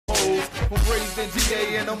I'm raised in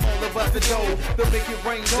GA and I'm all about the dough. To make it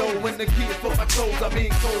rain dough when the kids for my toes. I mean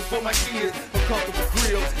clothes for my kids. A comfortable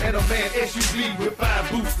grill and a man SUV with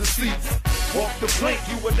 5 booster seats. Walk the plank,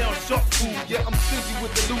 you are now shark food. Yeah, I'm stingy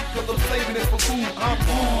with the loot cause I'm saving it for food. I'm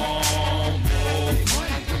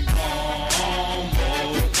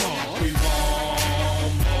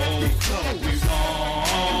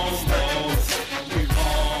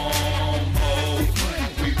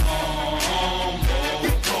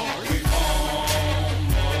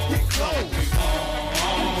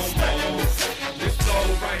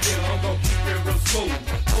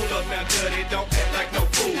Hold up now, dirty, don't act like no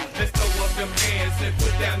fool. Let's throw up them hands and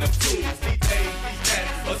put down them tools. These days, these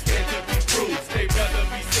cats are scared to be bruised. They rather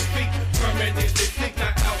be 6 feet, permanently sick,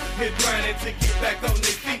 not out here grinding to get back on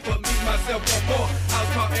their feet. But me, myself, one more. I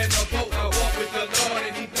was caught in a boat, I walk with the Lord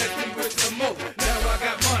and he blessed me with some more. Now I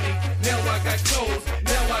got money, now I got clothes,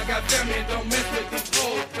 now I got family, don't mess with these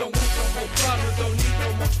hoes. Don't want no more problems, don't need no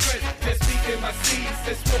more stress. Just speaking my seeds,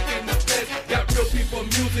 just smoking the best. Got real people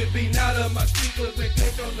music beating out of my speakers and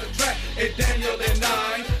click on the track. And Daniel and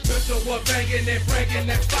I, Mr. What banging and bringing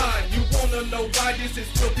that fine. You wanna know why this is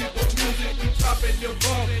real people music? We dropping your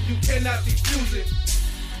bomb and you cannot defuse it.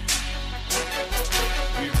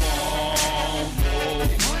 We want more.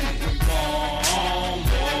 We want more.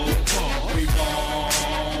 We want more. We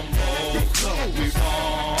want more. We want more.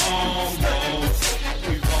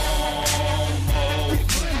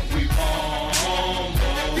 We want more.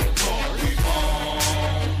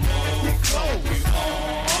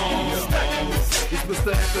 It's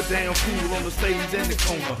Mr. Damn Cool on the stage and the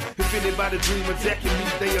corner. If anybody dream of jacking me,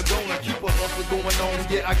 they are gonna keep a hustle going on.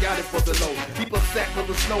 Yeah, I got it for the low. Keep a sack of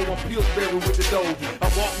the snow, I'm Pillsbury with the dough. I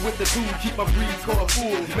walk with the dude, keep my breeze car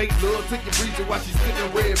full. Make love, take your breezer while she's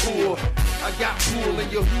sipping Red Bull. I got pool in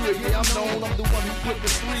your hood, yeah, I'm known. I'm the one who put the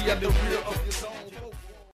 3 at the rear of your zone.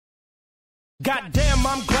 Goddamn,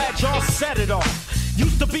 I'm glad y'all set it off.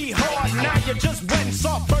 Used to be hard, now you just wet and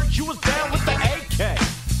soft. First you was down with the AK.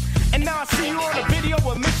 And now I see you on a video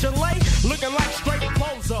with Michelet, looking like straight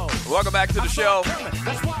bozo. Welcome back to the show.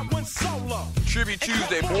 That's why I went solo. Tribute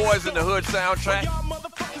Tuesday, Boyz in the Hood soundtrack.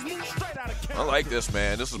 I like this,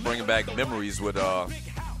 man. This is bringing back memories with the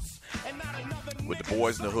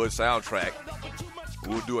Boyz in the Hood soundtrack.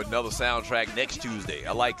 We'll do another soundtrack next Tuesday.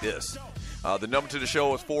 I like this. The number to the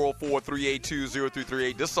show is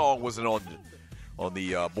 404-382-0338. This song wasn't on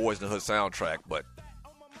the Boyz in the Hood soundtrack, but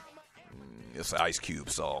it's an Ice Cube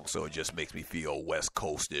song, so it just makes me feel West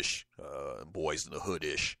Coast-ish, Boyz in the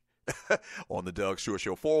Hood-ish on the Doug Stewart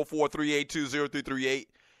Show. 404-382-0338.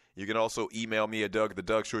 You can also email me at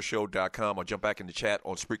doug@thedougstewartshow.com. I'll jump back in the chat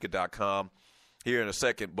on Spreaker.com here in a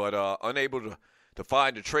second. But unable to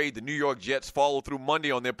find a trade, the New York Jets followed through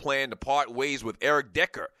Monday on their plan to part ways with Eric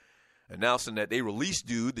Decker, announcing that they released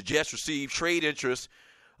Dude. The Jets received trade interest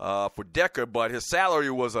for Decker, but his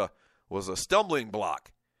salary was a stumbling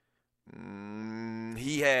block.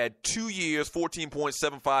 He had 2 years,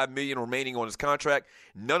 $14.75 million remaining on his contract,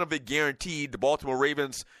 none of it guaranteed. The Baltimore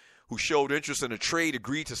Ravens, who showed interest in a trade,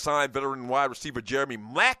 agreed to sign veteran wide receiver Jeremy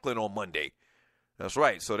Maclin on Monday. That's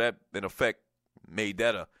right. So that, in effect, made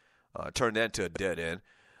that turned that into a dead end.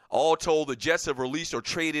 All told, the Jets have released or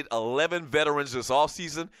traded 11 veterans this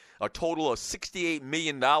offseason, a total of $68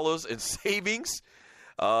 million in savings.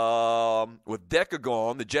 With Decker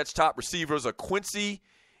gone, the Jets' top receivers are Quincy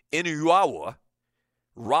Enunwa,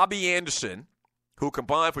 Robbie Anderson, who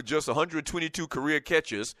combined for just 122 career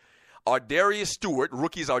catches, Ardarius Stewart,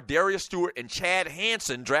 rookies Ardarius Stewart and Chad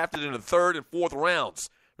Hansen, drafted in the 3rd and 4th rounds,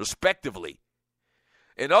 respectively.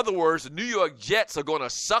 In other words, the New York Jets are going to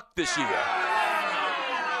suck this year.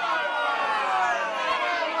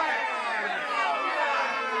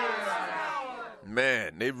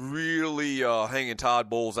 Man, they really hanging Todd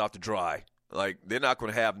Bowles out to dry. Like, they're not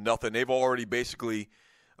going to have nothing. They've already basically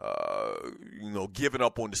given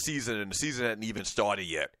up on the season, and the season hasn't even started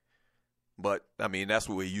yet. But, I mean, that's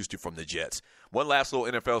what we're used to from the Jets. One last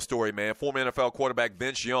little NFL story, man. Former NFL quarterback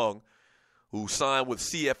Vince Young, who signed with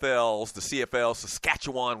the CFL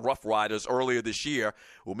Saskatchewan Roughriders earlier this year,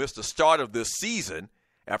 will miss the start of this season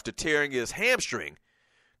after tearing his hamstring.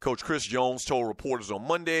 Coach Chris Jones told reporters on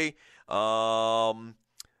Monday the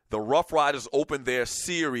Roughriders opened their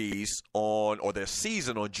season on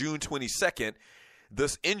June 22nd.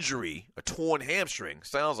 This injury, a torn hamstring,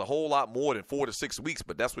 sounds a whole lot more than 4 to 6 weeks,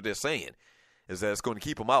 but that's what they're saying, is that it's going to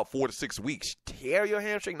keep them out 4 to 6 weeks. Tear your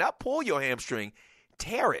hamstring, not pull your hamstring,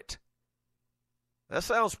 tear it. That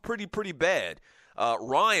sounds pretty bad.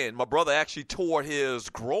 Ryan, my brother, actually tore his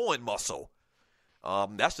groin muscle.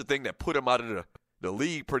 That's the thing that put him out of the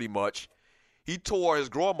league pretty much. he tore his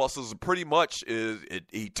groin muscles pretty much.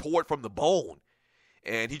 He tore it from the bone.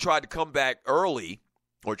 And he tried to come back early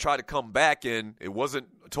or tried to come back, and it wasn't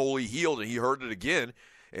totally healed, and he hurt it again.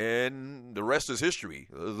 And the rest is history.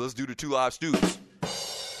 Let's do the 2 Live Stews.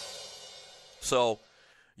 So,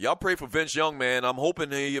 y'all pray for Vince Young, man. I'm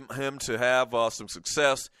hoping him to have some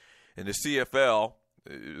success in the CFL.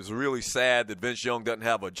 It's really sad that Vince Young doesn't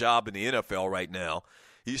have a job in the NFL right now.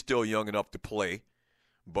 He's still young enough to play.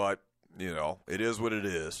 But, you know, it is what it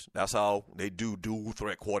is. That's how they do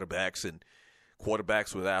dual-threat quarterbacks and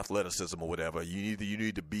quarterbacks with athleticism or whatever. You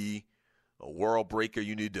need to be a world breaker.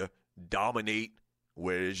 You need to dominate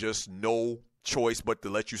where there's just no choice but to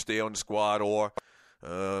let you stay on the squad or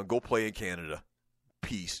go play in Canada.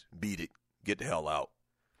 Peace. Beat it. Get the hell out.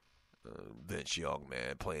 Vince Young,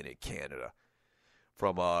 man, playing in Canada.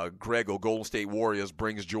 From Grego, Golden State Warriors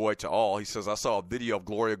brings joy to all. He says, I saw a video of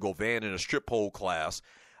Gloria Govan in a strip pole class.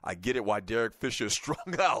 I get it why Derek Fisher is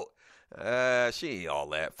strung out. She ain't all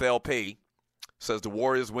that. Fell pay. Says the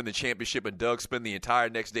Warriors win the championship, and Doug spent the entire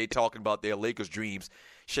next day talking about their Lakers dreams,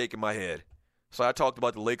 shaking my head. So I talked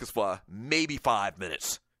about the Lakers for maybe 5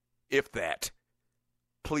 minutes, if that.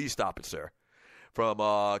 Please stop it, sir. From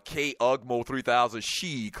K. Ugmo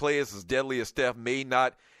 3000, Clay is as deadly as Steph, may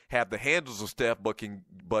not have the handles of Steph,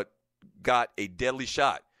 but got a deadly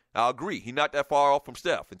shot. I'll agree. He's not that far off from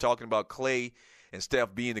Steph. And talking about Clay and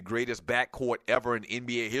Steph being the greatest backcourt ever in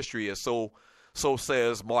NBA history, as so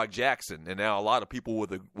says Mark Jackson, and now a lot of people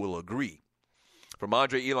will agree. From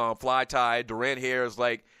Andre Elon, fly tie, Durant hair is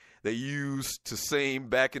like they used to sing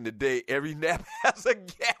back in the day. Every nap has a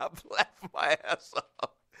gap. Laugh my ass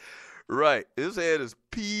off. Right. His head is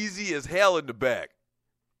peasy as hell in the back.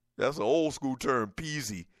 That's an old school term,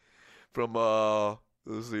 peasy. From,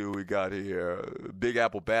 let's see what we got here. Big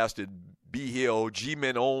Apple Bastard, B Hill,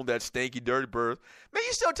 G-Men own that stanky dirty bird. Man,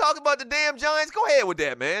 you still talking about the damn Giants? Go ahead with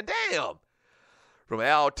that, man. Damn. From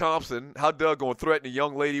Al Thompson, how Doug gonna threaten a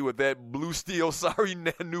young lady with that blue steel? Sorry,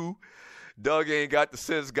 Nanu. Doug ain't got the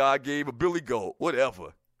sense God gave a Billy Goat.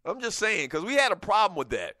 Whatever. I'm just saying, because we had a problem with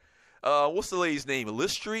that. What's the lady's name?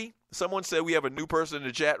 Listry? Someone said we have a new person in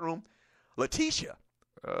the chat room. Letitia.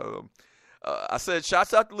 I said,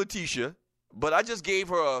 shouts out to Letitia, but I just gave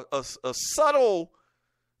her a subtle,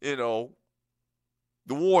 the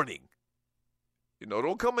warning.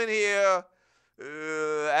 Don't come in here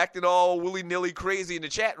acting all willy-nilly crazy in the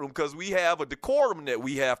chat room, because we have a decorum that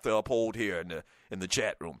we have to uphold here in the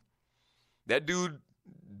chat room. That dude,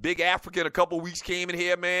 Big African, a couple weeks came in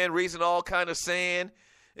here, man, raising all kind of sand,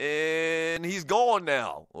 and he's gone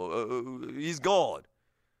now. He's gone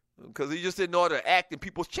because he just didn't know how to act in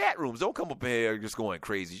people's chat rooms. Don't come up in here just going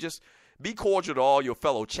crazy. Just be cordial to all your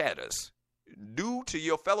fellow chatters. Do to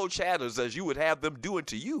your fellow chatters as you would have them doing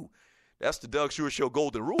to you. That's the Doug Stewart Show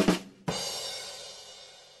golden rule.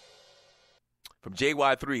 From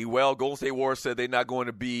JY3, well, Golden State Warriors said they're not going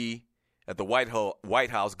to be at the White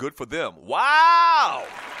House. Good for them. Wow!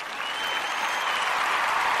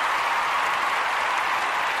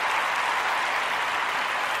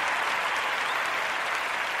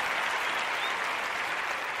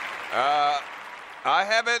 I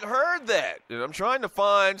haven't heard that. And I'm trying to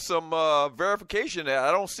find some verification.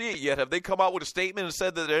 I don't see it yet. Have they come out with a statement and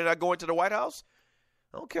said that they're not going to the White House?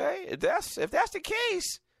 Okay, if that's the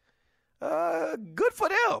case, good for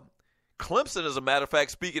them. Clemson, as a matter of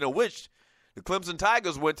fact, speaking of which, the Clemson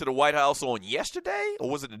Tigers went to the White House on yesterday,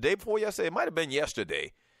 or was it the day before yesterday? It might have been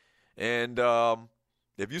yesterday. And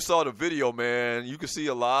if you saw the video, man, you could see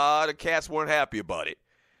a lot of cats weren't happy about it.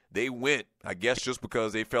 They went, I guess, just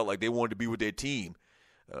because they felt like they wanted to be with their team.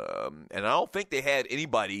 And I don't think they had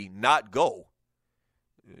anybody not go.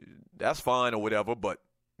 That's fine or whatever, but,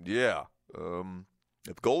 yeah.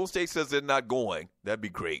 If Golden State says they're not going, that'd be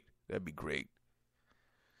great. That'd be great.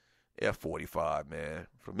 F45, man.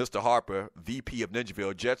 From Mr. Harper, VP of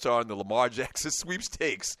Ninjaville, Jets are in the Lamar Jackson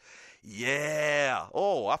sweepstakes. Yeah.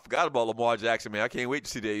 Oh, I forgot about Lamar Jackson, man. I can't wait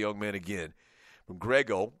to see that young man again. From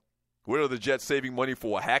Grego, what are the Jets saving money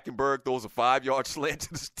for? Hackenberg throws a 5-yard slant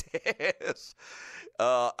to the stands.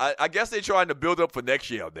 I guess they're trying to build up for next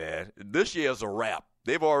year, man. This year is a wrap.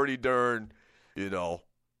 They've already done,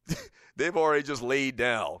 they've already just laid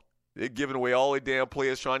down. They're giving away all their damn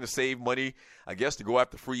players, trying to save money, I guess, to go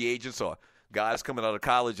after free agents or guys coming out of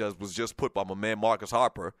college, as was just put by my man Marcus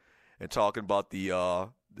Harper, and talking about the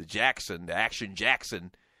Action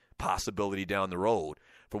Jackson possibility down the road.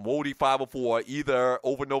 From Wody 504, either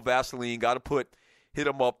over no Vaseline, got to hit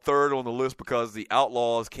him up third on the list because the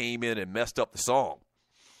Outlaws came in and messed up the song.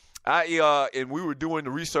 And we were doing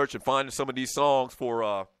the research and finding some of these songs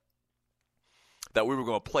for that we were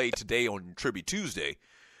going to play today on Tribute Tuesday.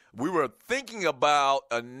 we were thinking about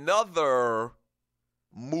another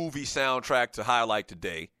movie soundtrack to highlight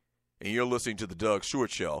today, and you're listening to the Doug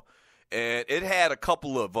Stewart Show, and it had a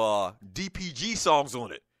couple of DPG songs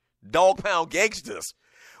on it, Dog Pound Gangsters.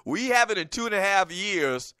 We haven't in 2.5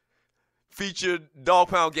 years featured Dog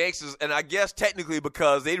Pound Gangsters, and I guess technically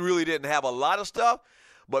because they really didn't have a lot of stuff,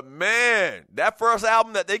 but man, that first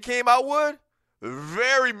album that they came out with,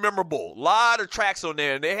 very memorable. A lot of tracks on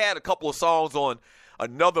there, and they had a couple of songs on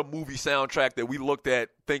another movie soundtrack that we looked at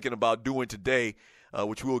thinking about doing today,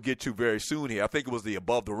 which we'll get to very soon here. I think it was the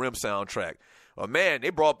Above the Rim soundtrack. Man, they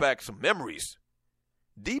brought back some memories.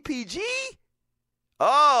 DPG?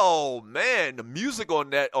 Oh man, the music on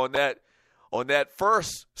that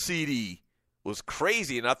first CD was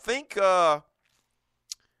crazy. And I think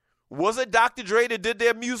was it Dr. Dre that did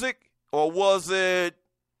their music, or was it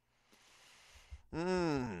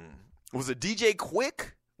DJ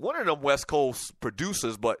Quick? One of them West Coast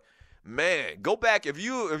producers, but man, go back if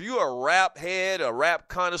you're a rap head, a rap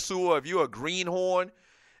connoisseur, if you're a greenhorn,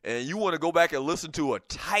 and you want to go back and listen to a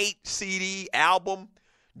tight CD album,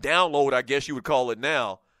 download, I guess you would call it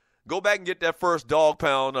now, go back and get that first Dog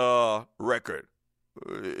Pound record.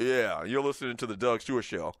 Yeah, you're listening to the Doug Stewart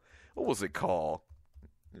Show. What was it called?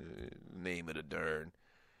 Name of the darn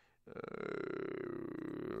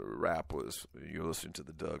rappers. You're listening to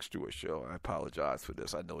the Doug Stewart Show. I apologize for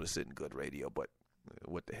this. I know this isn't good radio, but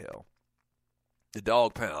what the hell? The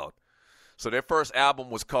Dog Pound. So their first album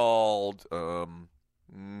was called Dog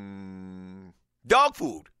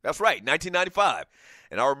Food. That's right, 1995.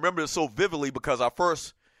 And I remember it so vividly because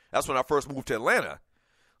that's when I first moved to Atlanta.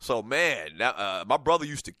 So, man, my brother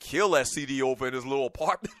used to kill that CD over in his little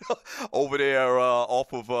apartment over there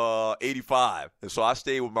off of 85. And so I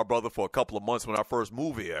stayed with my brother for a couple of months when I first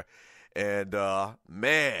moved here. And,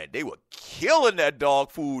 man, they were killing that dog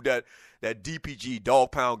food, that DPG,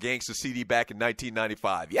 Dog Pound Gangster CD back in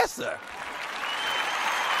 1995. Yes, sir.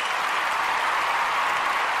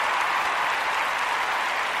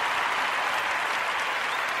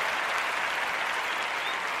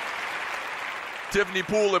 Tiffany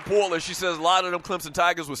Poole in Portland, she says a lot of them Clemson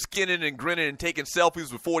Tigers were skinning and grinning and taking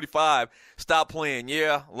selfies with 45. Stop playing.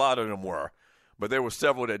 Yeah, a lot of them were. But there were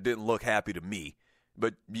several that didn't look happy to me.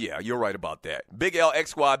 But, yeah, you're right about that. Big L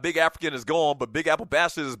X Squad, Big African is gone, but Big Apple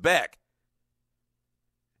Bastard is back.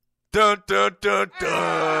 Dun, dun, dun,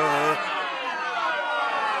 dun.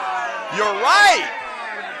 You're right.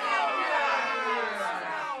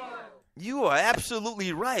 You are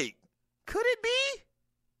absolutely right. Could it be?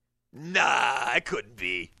 Nah, it couldn't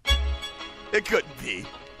be. It couldn't be.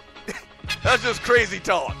 That's just crazy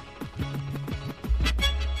talk.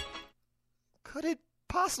 Could it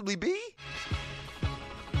possibly be?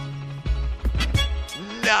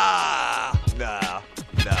 Nah.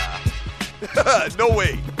 No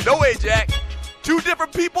way. No way, Jack. Two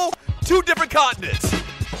different people, two different continents.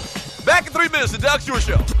 Back in 3 minutes, the Doug Stewart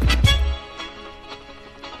Show.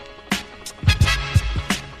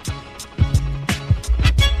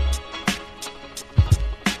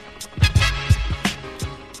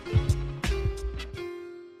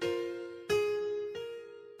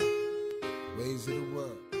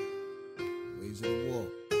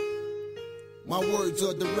 My words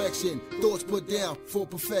are direction, thoughts put down for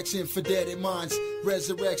perfection, for dead in minds,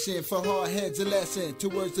 resurrection, for hard heads a lesson,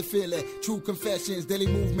 towards the feeling, true confessions, daily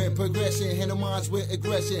movement, progression, handle minds with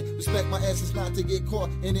aggression, respect my essence not to get caught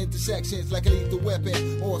in intersections like a lethal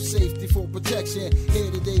weapon, or safety for protection, here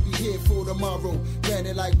today be here for tomorrow,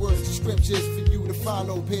 granted like words and scriptures for you to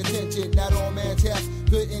follow, pay attention, not all man's have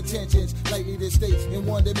good intentions, likely to stay in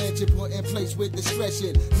one dimension, put in place with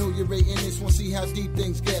discretion, know you're rating this one, see how deep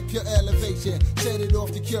things get, pure elevation, set it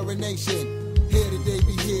off to cure a nation. Here today,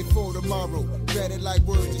 be here for tomorrow. Granted like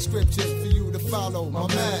words and scripture for you to follow, my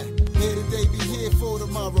man. Here today, be here for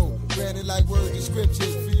tomorrow. Granted like words and scripture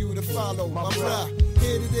for you to follow, my bra.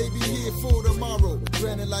 Here today, be here for tomorrow.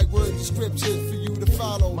 Granted like words and scripture for you to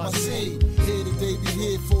follow, my seed. Here today, be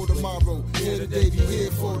here for tomorrow. Here today, be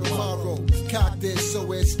here for tomorrow. Cock this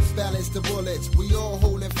so it's balance the bullets. We all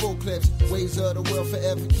holding full clips. Ways of the world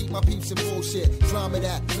forever. Keep my peeps in bullshit. Drama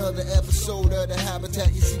that. Another episode of the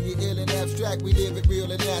habitat. You see it ill and abstract. We live it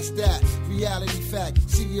real and that's that. Reality fact.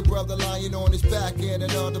 See your brother lying on his back and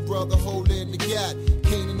another brother holding the gap.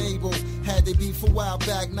 Cain and Abel had they beef a while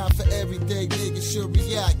back. Not for every day. Niggas should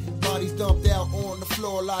react. Bodies dumped out on the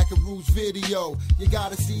floor like a Roots video. You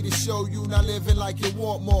gotta see the show, you not living like you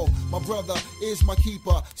want more. My brother is my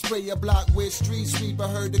keeper. Spray your block with street sweeper.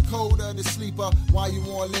 Heard the code of the sleeper. Why you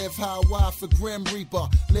wanna live how wide for Grim Reaper?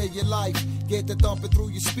 Live your life, get the thumping through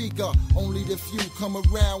your speaker. Only the few come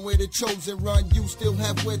around where the chosen run. You still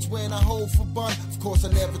have wits when I hold for bun. Of course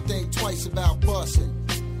I never think twice about busting.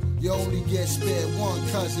 You only get spared one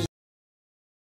cousin.